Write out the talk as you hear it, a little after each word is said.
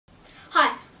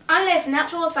for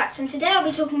Natural World Facts, and today I'll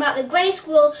be talking about the grey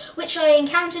squirrel which I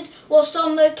encountered whilst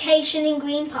on location in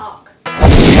Green Park.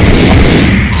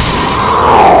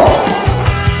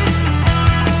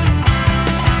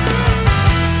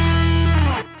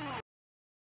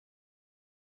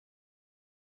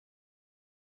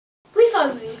 Brief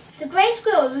overview. The grey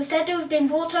squirrels are said to have been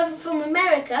brought over from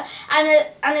America and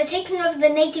are taking over the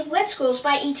native red squirrels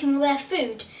by eating all their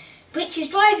food, which is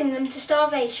driving them to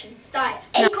starvation. Diet: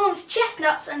 acorns,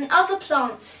 chestnuts and other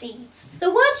plant seeds. The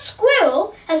word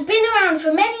squirrel has been around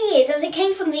for many years as it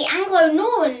came from the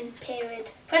Anglo-Norman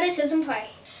period. Predators and prey.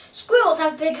 Squirrels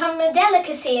have become a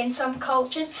delicacy in some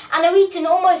cultures and are eaten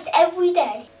almost every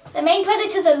day. The main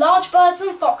predators are large birds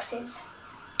and foxes.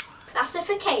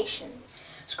 Classification.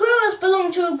 Squirrels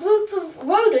belong to a group of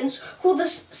rodents called the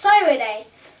Sciuridae,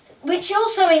 which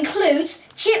also includes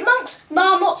chipmunks,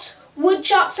 marmots,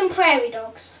 woodchucks and prairie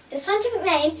dogs. The scientific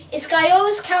name is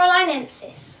Sciurus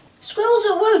carolinensis. Squirrels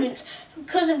are rodents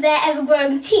because of their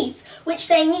ever-growing teeth, which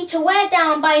they need to wear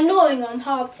down by gnawing on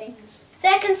hard things. They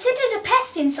are considered a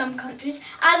pest in some countries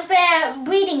as they are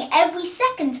breeding every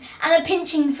second and are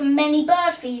pinching from many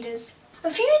bird feeders. A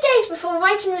few days before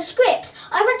writing the script,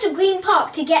 I went to Green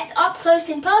Park to get up close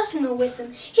and personal with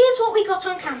them. Here's what we got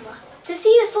on camera. To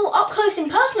see the full up close and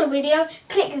personal video,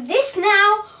 click this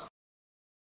now,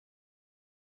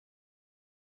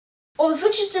 or the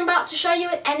footage I'm about to show you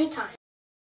at any time.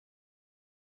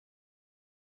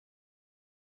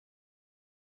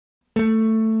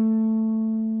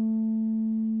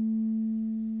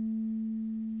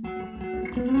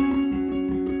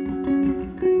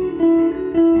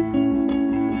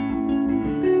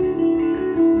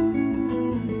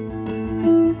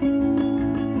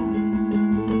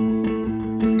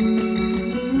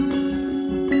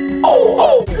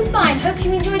 Goodbye and hope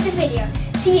you enjoyed the video.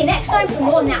 See you next time for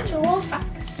more Natural World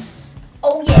Facts.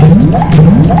 Oh yeah!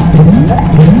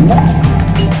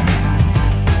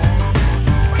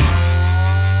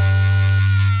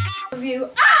 Review.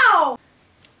 Ow!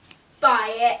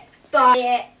 Buy it.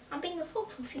 I'm being a fool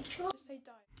from future.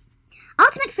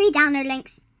 Ultimate free download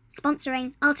links.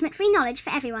 Sponsoring ultimate free knowledge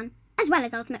for everyone, as well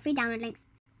as ultimate free download links.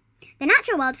 The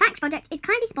Natural World Facts project is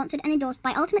kindly sponsored and endorsed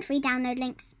by ultimate free download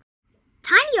links.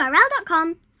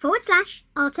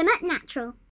 tinyurl.com/ultimate natural.